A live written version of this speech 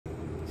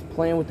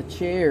playing with the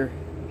chair.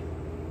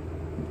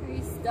 Are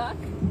you stuck?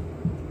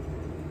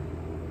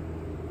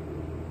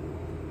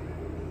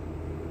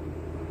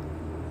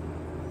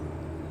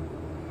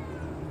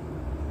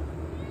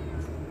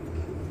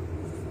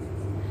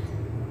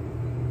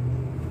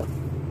 Oh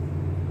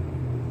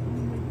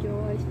my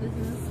gosh, this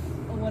is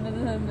one of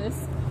the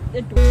most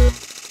adorable.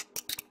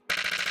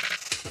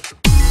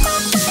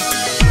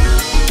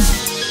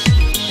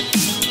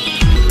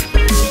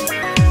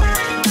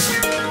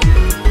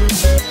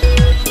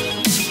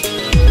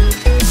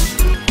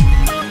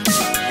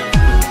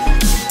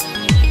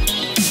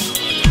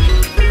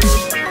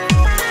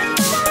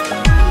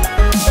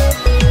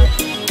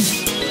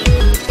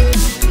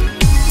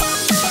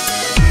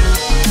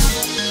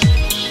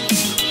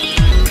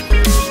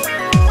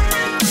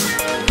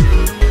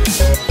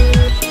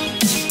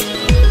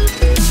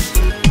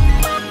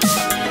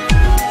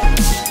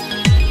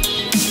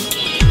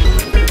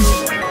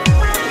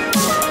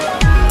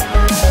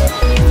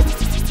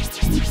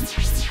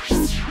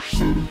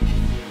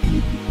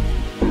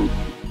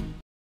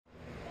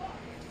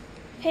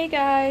 Hey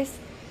guys,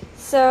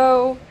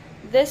 so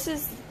this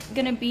is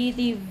gonna be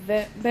the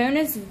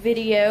bonus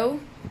video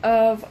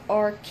of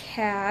our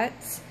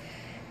cats,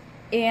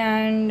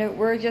 and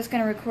we're just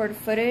gonna record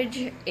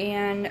footage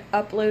and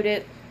upload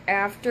it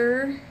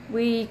after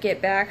we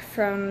get back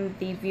from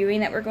the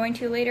viewing that we're going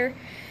to later.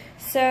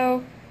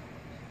 So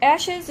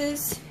Ashes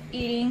is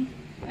eating.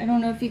 I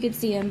don't know if you could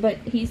see him, but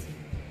he's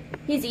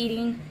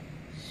eating,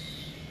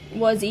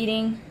 was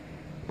eating.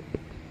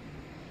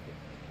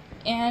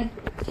 And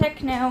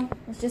Tech now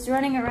is just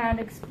running around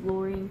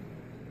exploring.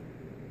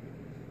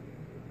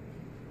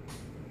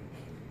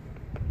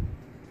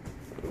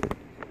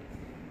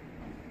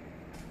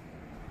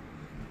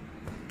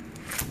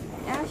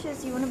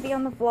 Ashes, you want to be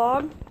on the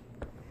vlog?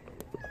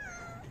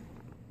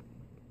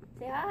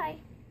 Say hi.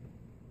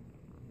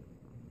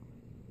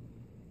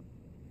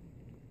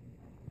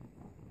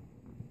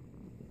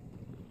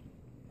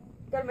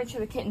 Gotta make sure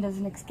the kitten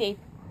doesn't escape.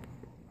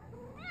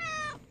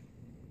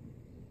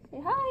 Say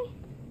hi.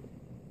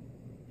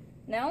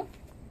 No?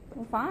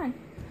 Well, fine.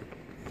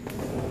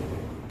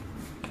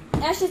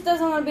 Ashes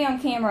doesn't want to be on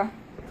camera.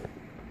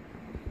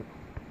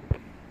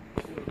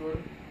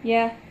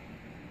 Yeah.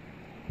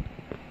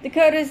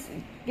 Dakota's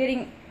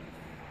getting...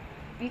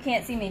 You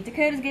can't see me.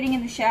 Dakota's getting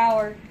in the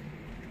shower.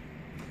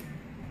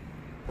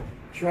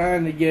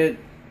 Trying to get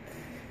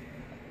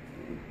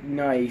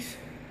nice.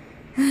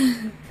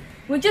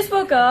 We just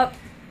woke up.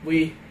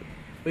 We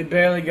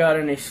barely got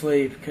any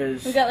sleep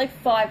because We got like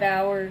 5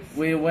 hours.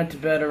 we went to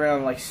bed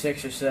around like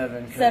 6 or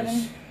 7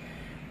 because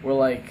we're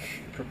like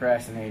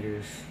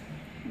procrastinators.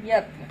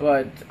 Yep.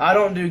 But I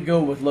don't do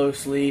good with low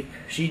sleep.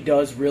 She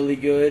does really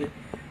good,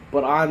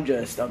 but I'm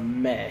just a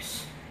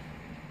mess.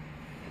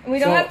 We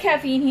don't have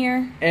caffeine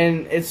here.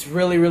 And it's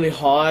really, really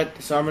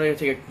hot, so I'm going to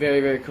take a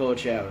very, very cold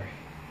shower.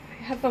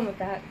 Have fun with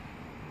that.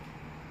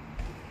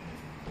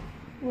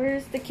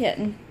 Where's the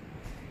kitten?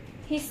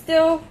 He's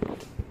still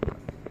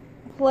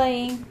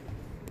playing.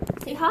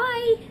 Say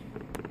hi.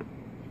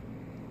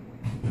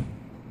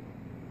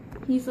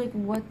 He's like,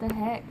 what the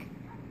heck?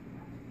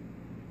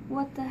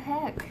 What the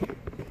heck?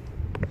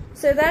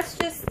 So that's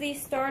just the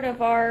start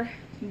of our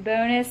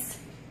bonus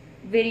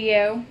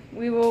video.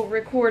 We will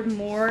record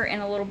more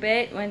in a little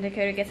bit when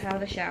Dakota gets out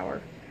of the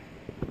shower.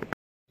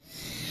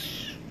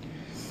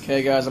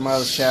 Okay guys, I'm out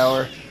of the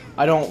shower.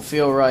 I don't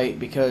feel right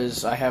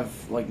because I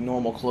have like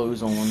normal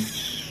clothes on.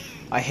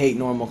 I hate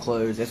normal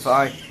clothes. If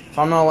I'm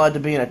not allowed to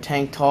be in a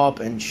tank top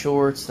and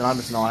shorts, then I'm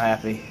just not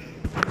happy.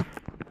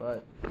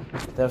 But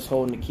Steph's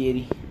holding the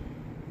kitty.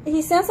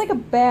 He sounds like a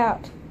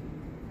bat.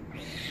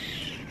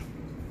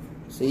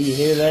 See, you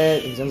hear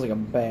that? He sounds like a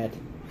bat.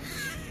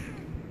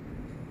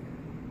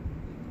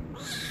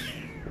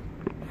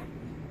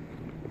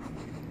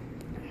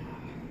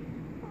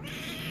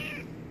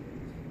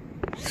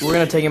 We're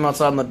gonna take him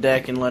outside on the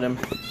deck and let him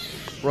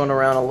run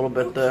around a little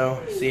bit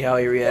though, see how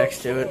he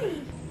reacts to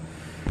it.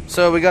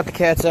 So we got the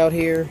cats out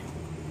here.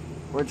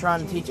 We're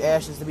trying to teach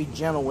Ashes to be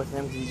gentle with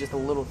him because he's just a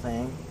little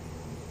thing.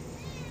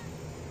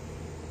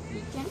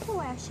 Be gentle,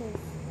 Ashes.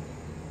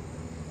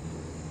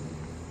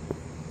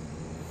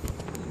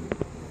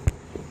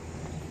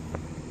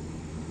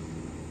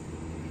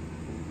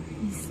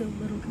 He's so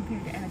little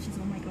compared to Ashes,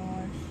 oh my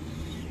gosh.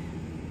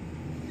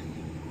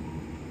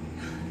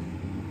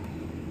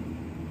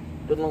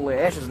 Doesn't look like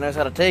Ashes knows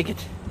how to take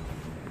it.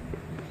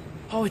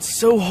 Oh, it's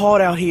so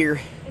hot out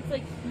here. It's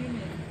like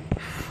humid.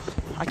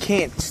 I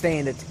can't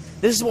stand it.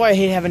 This is why I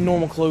hate having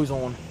normal clothes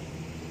on.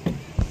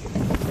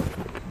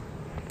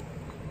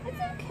 It's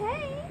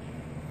okay,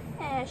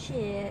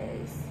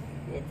 Ashes.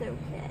 It's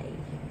okay.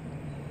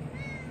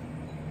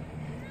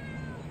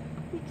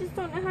 You just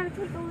don't know how to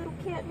take a little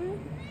kitten.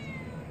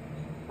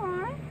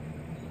 Huh?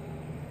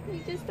 You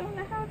just don't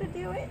know how to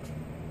do it.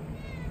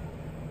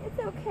 It's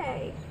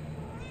okay.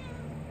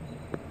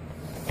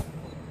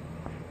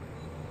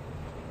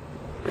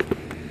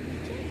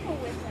 Gentle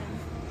with him.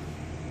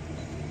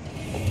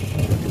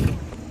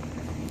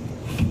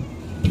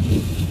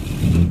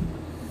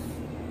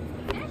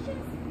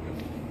 Ashes.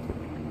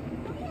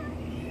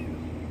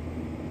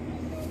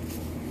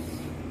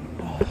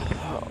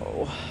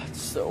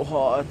 so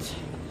hot.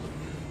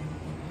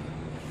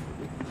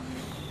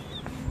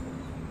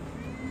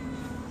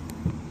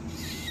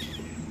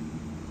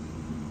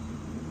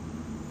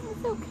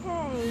 It's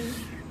okay.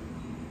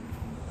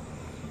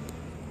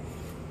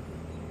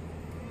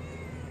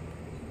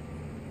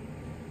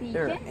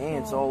 There are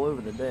ants all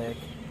over the deck.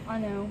 I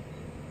know.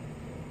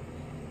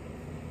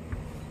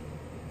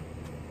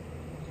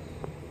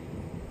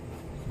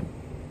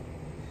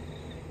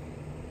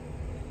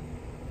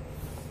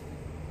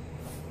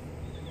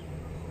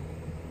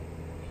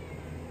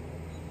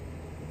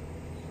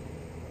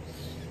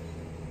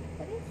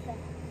 What is that?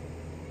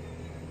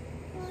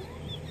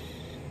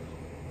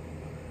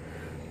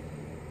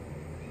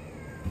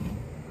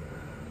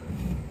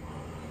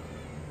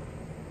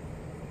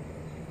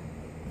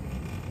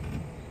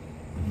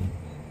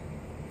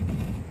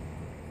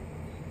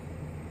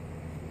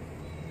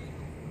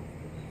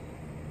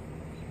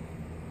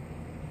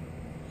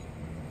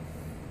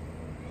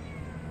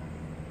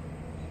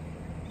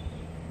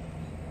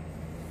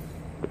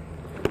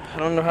 I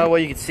don't know how well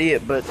you can see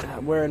it, but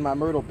I'm wearing my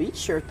Myrtle Beach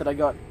shirt that I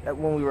got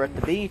when we were at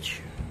the beach,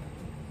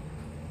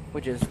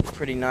 which is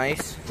pretty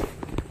nice.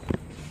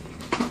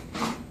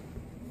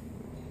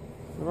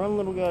 Run,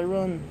 little guy,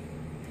 run.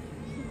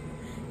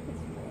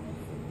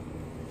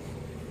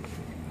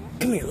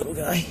 Come here, little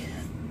guy.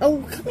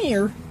 Oh, come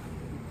here.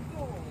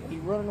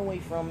 You're running away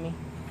from me.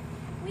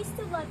 We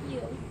still love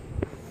you.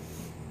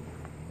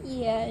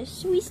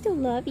 Yes, we still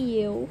love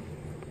you.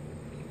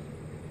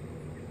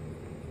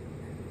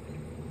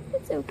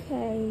 It's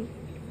okay.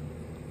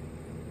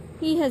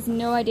 He has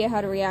no idea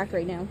how to react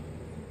right now.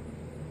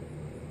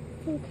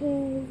 It's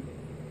okay.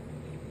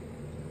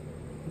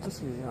 This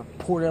is gonna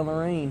pour down the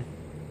rain.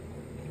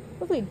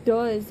 Hopefully it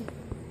does.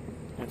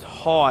 It's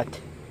hot.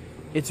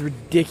 It's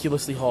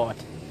ridiculously hot.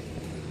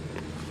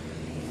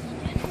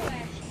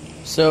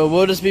 So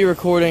we'll just be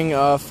recording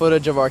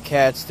footage of our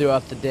cats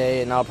throughout the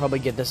day, and I'll probably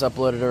get this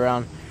uploaded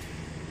around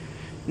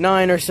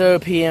 9 or so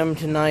p.m.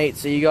 tonight,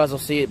 so you guys will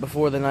see it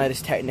before the night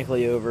is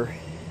technically over.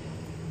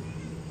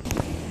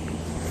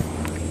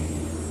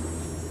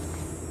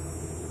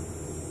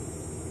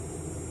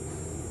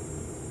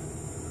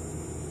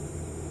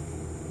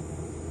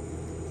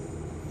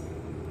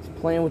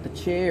 Playing with the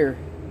chair.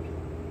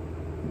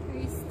 Are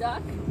you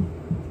stuck?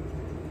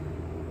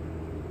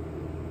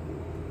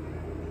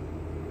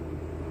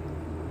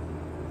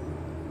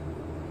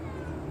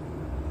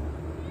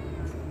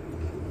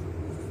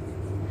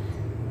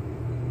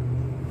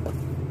 Oh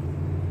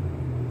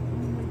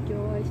my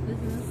gosh,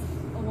 this is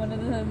one of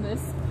the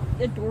most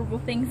adorable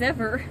things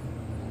ever.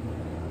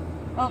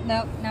 Oh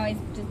no, now he's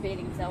just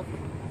baiting himself.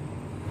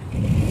 I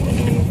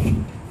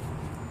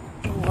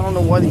don't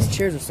know why these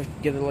chairs are stuck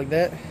together like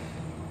that.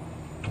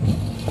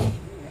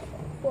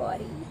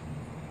 Buddy.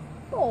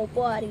 Oh,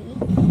 buddy.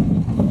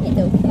 It's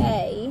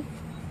okay.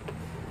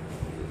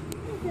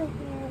 It's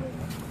okay.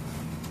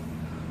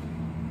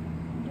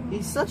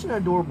 He's such an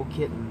adorable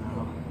kitten,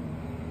 though.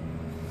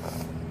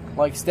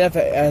 Like, Steph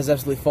has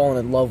absolutely fallen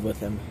in love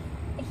with him.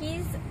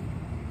 He's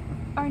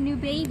our new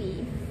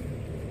baby.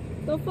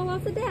 Don't fall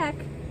off the deck.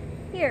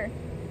 Here.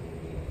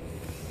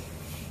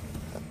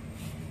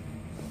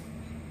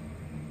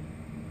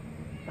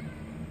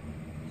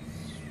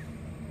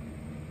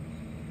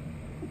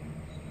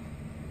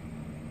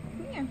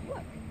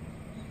 Look.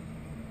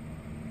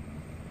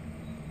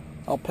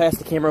 I'll pass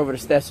the camera over to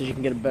Steph so you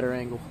can get a better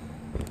angle.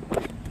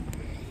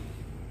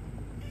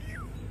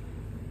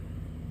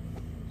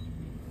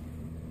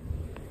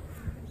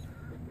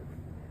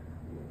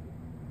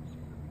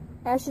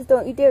 Ashes,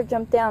 don't you dare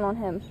jump down on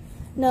him.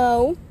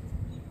 No.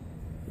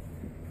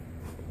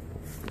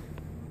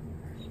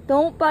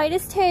 Don't bite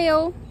his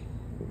tail.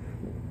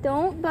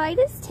 Don't bite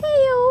his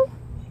tail.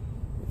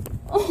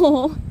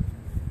 Oh.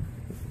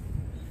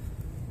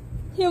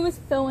 He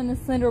almost fell in the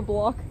cinder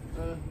block.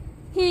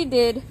 He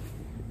did.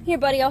 Here,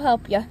 buddy, I'll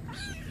help you.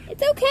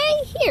 It's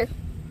okay. Here.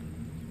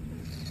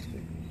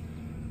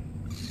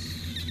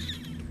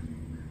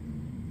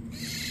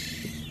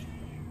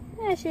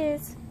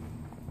 Ashes.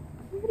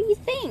 What do you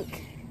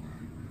think?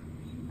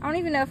 I don't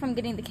even know if I'm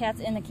getting the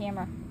cats in the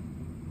camera.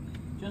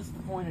 Just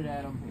point it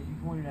at him. If you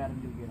point it at him,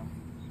 you'll get him.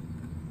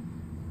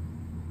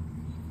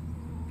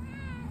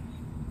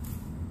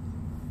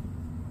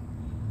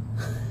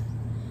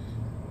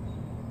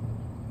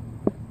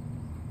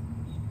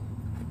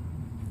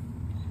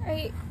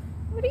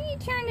 What are you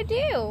trying to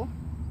do?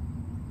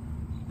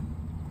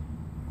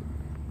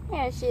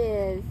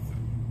 Ashes.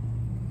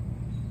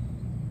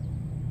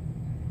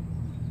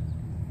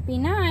 Be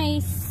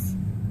nice.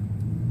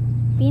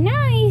 Be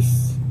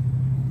nice.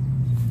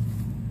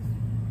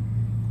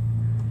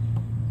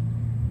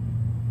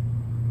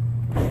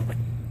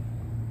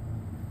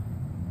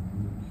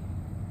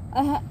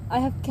 I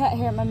have cat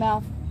hair in my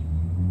mouth.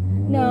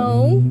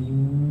 No.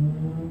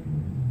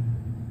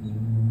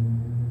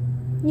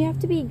 You have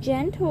to be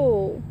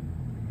gentle.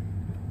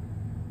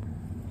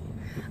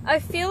 I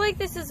feel like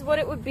this is what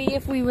it would be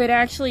if we would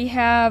actually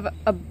have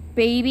a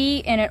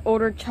baby and an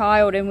older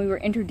child and we were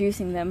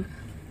introducing them.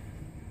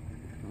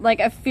 like,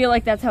 I feel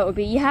like that's how it would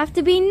be. You have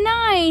to be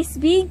nice,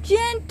 be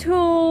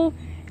gentle,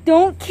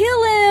 don't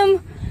kill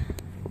him.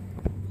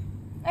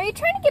 Are you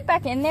trying to get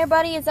back in there,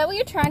 buddy? Is that what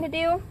you're trying to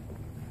do?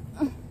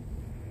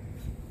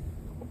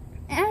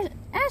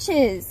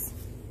 Ashes.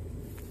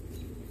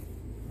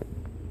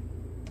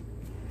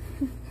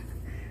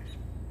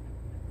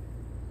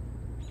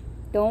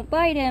 Don't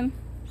bite him.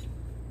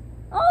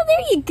 Oh,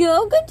 there you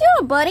go. Good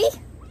job, buddy.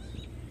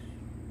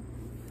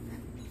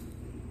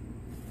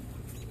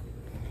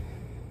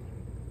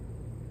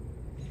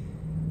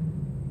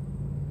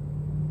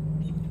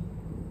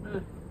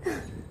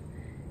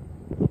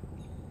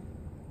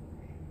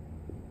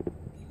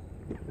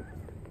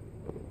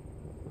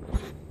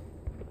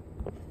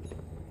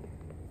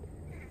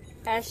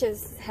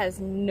 Ashes has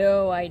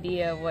no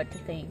idea what to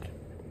think.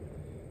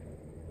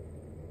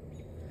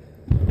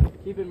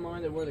 Keep in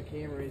mind that where the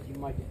camera is, you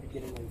might just be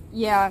getting like...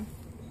 Yeah,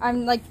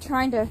 I'm like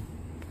trying to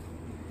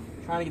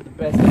get the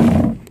best out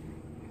of it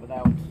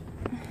without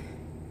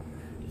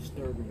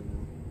disturbing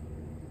them.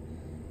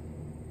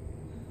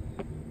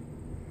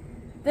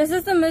 This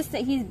is the most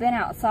that he's been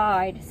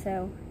outside,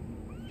 so...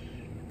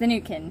 The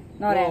new kitten,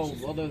 not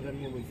Ashes. Other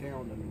than when we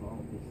found him,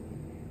 obviously.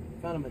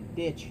 Found him in a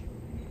ditch.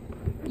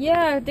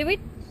 Yeah, did we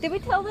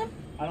tell them?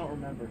 I don't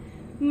remember.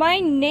 My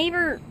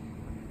neighbor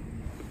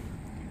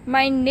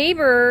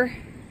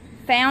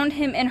found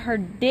him in her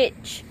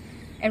ditch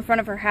in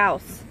front of her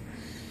house.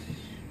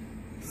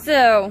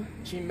 So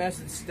she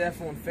messaged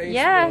Steph on Facebook.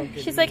 Yeah,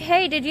 she's like,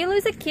 "Hey, did you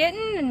lose a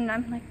kitten?" And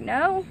I'm like,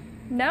 no,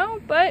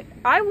 but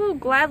I will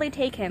gladly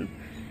take him.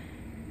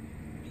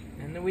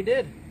 And then we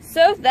did.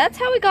 So that's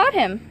how we got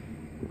him.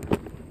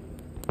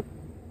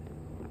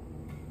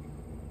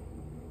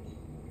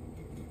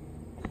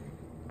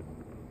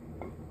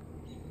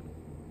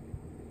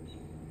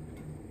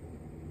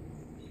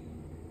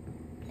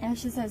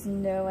 Ashes has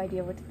no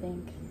idea what to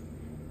think.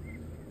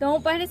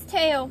 Don't bite his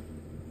tail.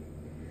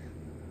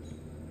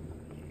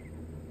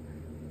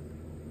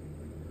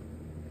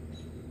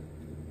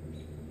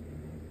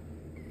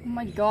 Oh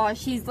my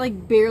gosh, he's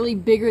like barely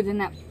bigger than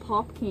that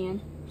pop can.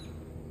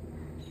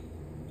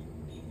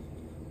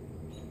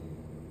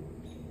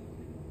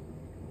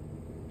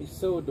 He's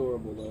so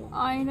adorable though.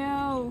 I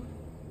know.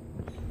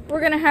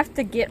 We're gonna have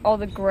to get all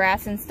the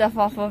grass and stuff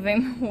off of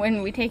him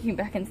when we take him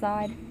back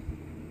inside.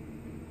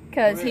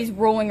 Because he's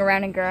rolling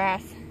around in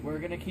grass. We're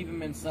going to keep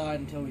him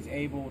inside until he's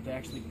able to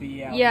actually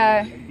be out here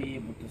and be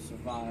able to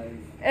survive.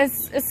 As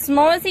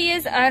small as he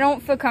is, I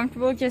don't feel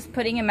comfortable just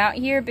putting him out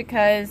here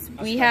because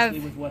we have...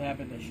 Especially with what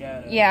happened to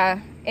Shadow.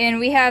 Yeah, and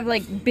we have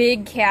like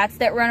big cats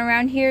that run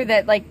around here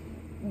that like,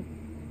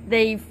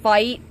 they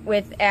fight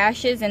with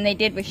Ashes and they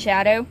did with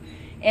Shadow.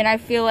 And I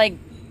feel like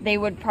they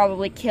would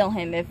probably kill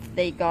him if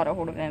they got a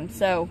hold of him,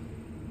 so...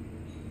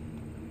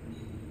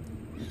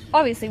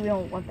 Obviously we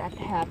don't want that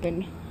to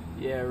happen.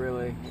 Yeah,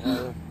 really.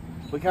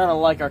 We kind of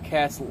like our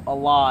cats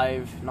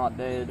alive, not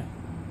dead.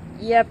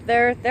 Yep,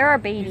 they're our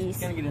babies. He's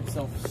gonna get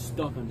himself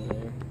stuck into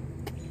there.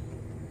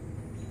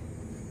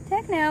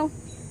 Techno,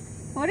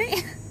 what are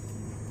you?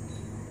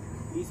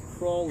 He's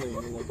crawling.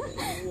 Like,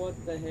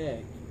 what the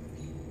heck?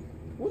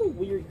 What a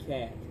weird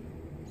cat.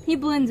 He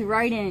blends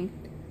right in.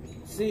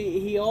 See,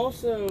 he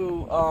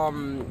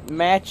also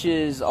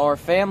matches our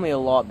family a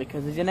lot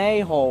because he's an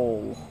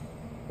a-hole.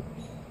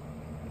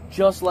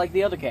 Just like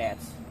the other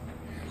cats.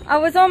 I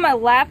was on my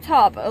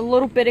laptop a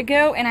little bit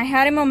ago, and I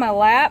had him on my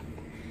lap,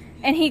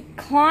 and he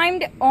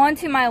climbed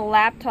onto my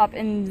laptop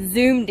and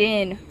zoomed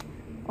in.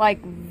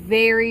 Like,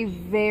 very,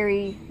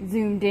 very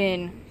zoomed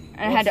in.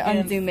 And I had to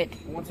unzoom it.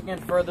 Once again,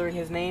 furthering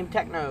his name,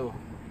 Techno.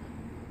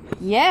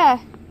 Yeah.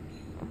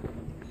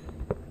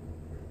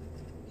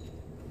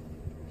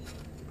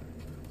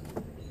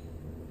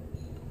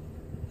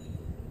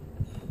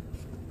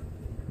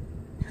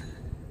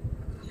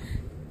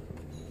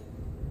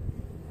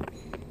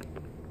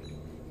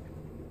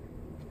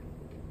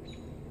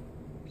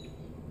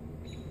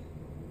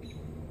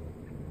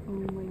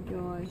 Oh my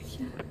gosh.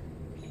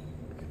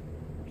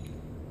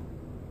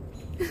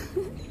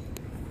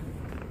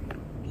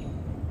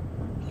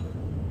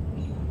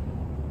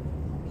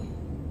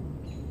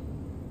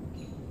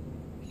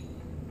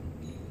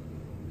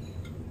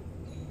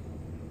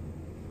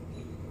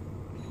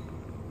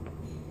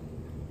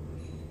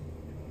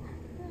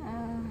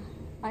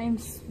 I am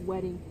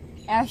sweating.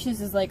 Ashes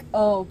is like,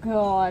 oh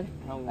god,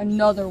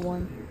 another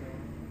one.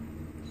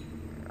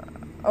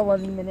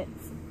 11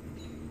 minutes.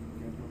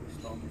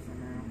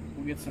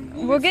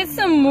 We'll get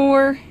some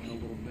more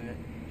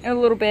in a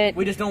little bit.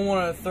 We just don't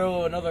want to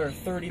throw another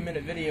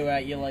 30-minute video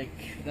at you like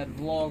that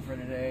vlog for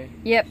today.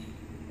 Yep.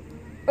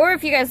 Or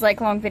if you guys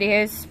like long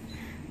videos,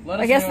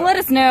 let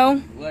us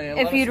know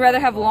if you'd rather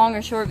have long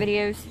or short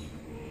videos.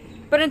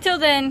 But until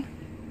then,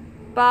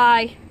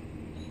 bye.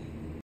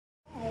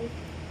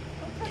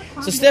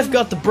 So Steph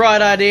got the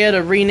bright idea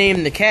to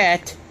rename the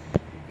cat.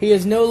 He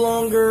is no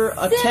longer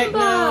a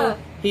Techno.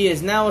 He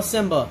is now a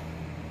Simba.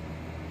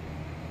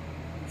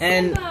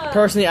 And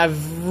personally, I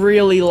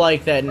really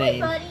like that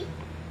name. Buddy.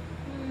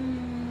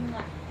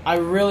 I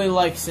really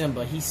like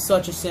Simba. He's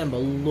such a Simba.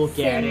 Look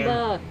at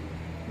him.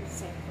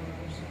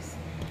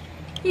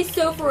 He's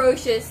so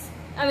ferocious.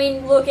 I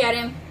mean, look at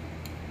him.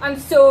 I'm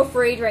so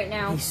afraid right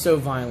now. He's so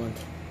violent.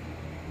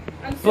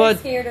 I'm so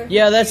scared of him.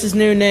 Yeah, that's his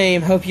new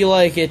name. Hope you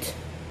like it.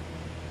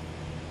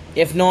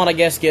 If not, I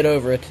guess get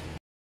over it.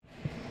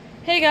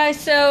 Hey guys,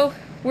 so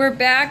we're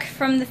back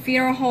from the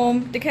funeral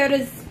home.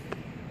 Dakota's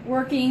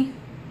working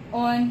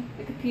on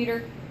the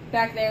computer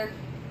back there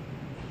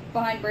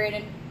behind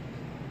Brandon.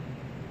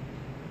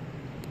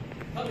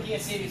 Probably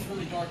can't see it. It's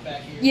really dark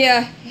back here.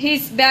 Yeah,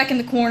 he's back in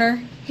the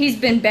corner. He's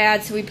been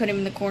bad, so we put him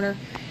in the corner.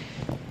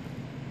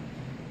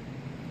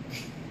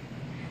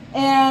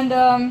 And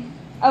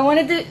I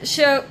wanted to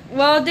show.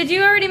 Well, did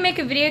you already make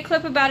a video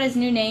clip about his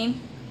new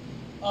name?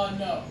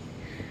 No.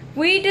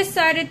 We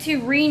decided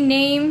to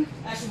rename.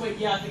 Actually, wait.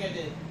 Yeah, I think I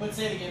did. But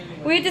say it again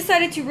anyway. We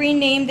decided to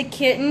rename the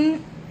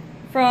kitten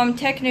from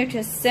Techno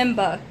to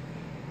Simba,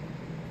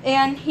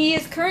 and he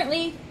is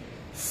currently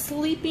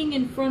sleeping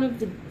in front of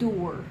the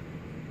door.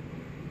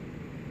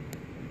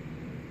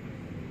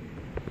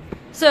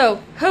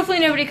 So, hopefully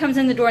nobody comes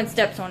in the door and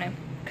steps on him,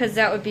 because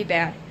that would be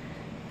bad.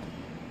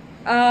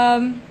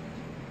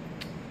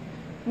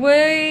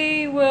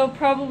 We will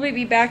probably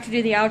be back to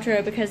do the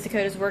outro because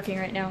Dakota's working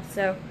right now,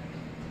 so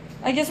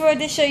I just wanted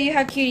to show you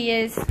how cute he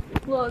is.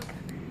 Look.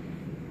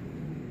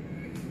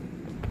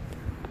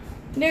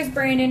 There's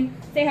Brandon.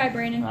 Say hi,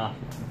 Brandon.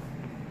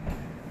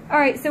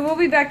 Alright, so we'll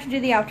be back to do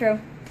the outro.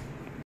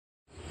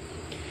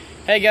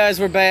 Hey guys,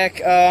 we're back.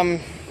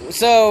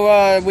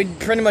 We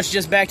pretty much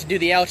just back to do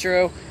the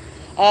outro.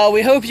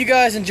 We hope you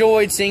guys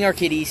enjoyed seeing our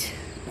kitties.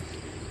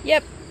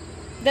 Yep.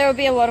 There will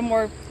be a lot of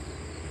more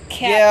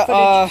cat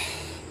footage.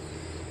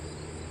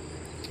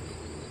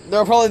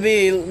 There'll probably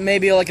be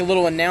maybe like a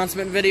little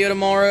announcement video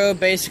tomorrow.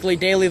 Basically,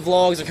 daily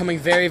vlogs are coming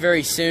very,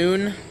 very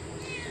soon.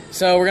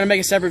 So we're going to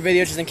make a separate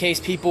video just in case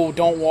people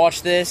don't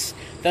watch this.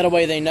 That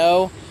way they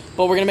know.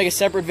 But we're going to make a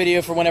separate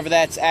video for whenever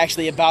that's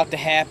actually about to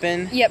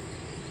happen. Yep.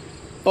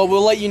 But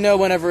we'll let you know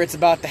whenever it's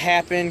about to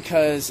happen,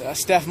 because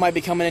Steph might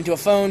be coming into a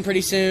phone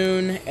pretty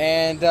soon,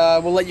 and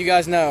we'll let you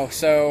guys know.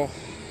 So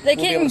the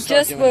kitten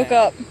just woke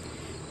up.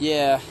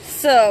 Yeah.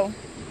 So.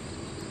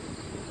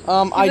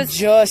 I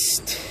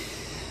just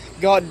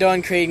got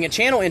done creating a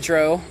channel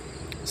intro.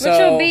 Which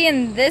will be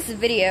in this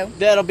video.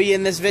 That'll be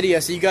in this video.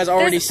 So you guys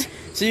already,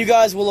 so you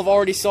guys will have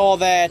already saw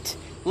that.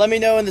 Let me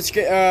know in the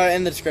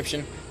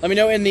description. Let me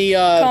know in the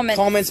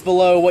comments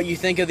below what you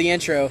think of the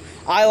intro.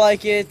 I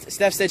like it.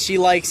 Steph said she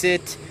likes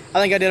it. I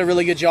think I did a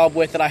really good job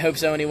with it. I hope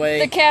so anyway.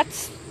 The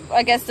cats,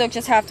 I guess they'll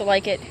just have to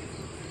like it.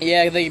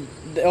 Yeah,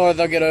 or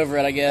they'll get over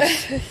it, I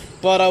guess.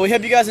 But we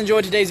hope you guys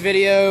enjoyed today's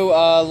video.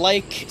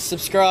 Like,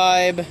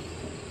 subscribe,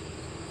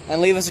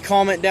 and leave us a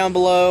comment down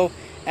below,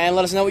 and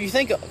let us know what you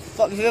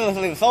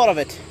thought of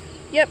it.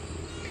 Yep.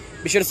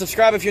 Be sure to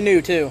subscribe if you're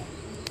new too.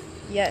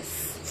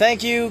 Yes.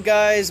 Thank you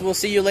guys. We'll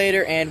see you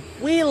later, and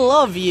we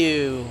love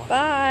you.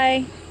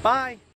 Bye. Bye.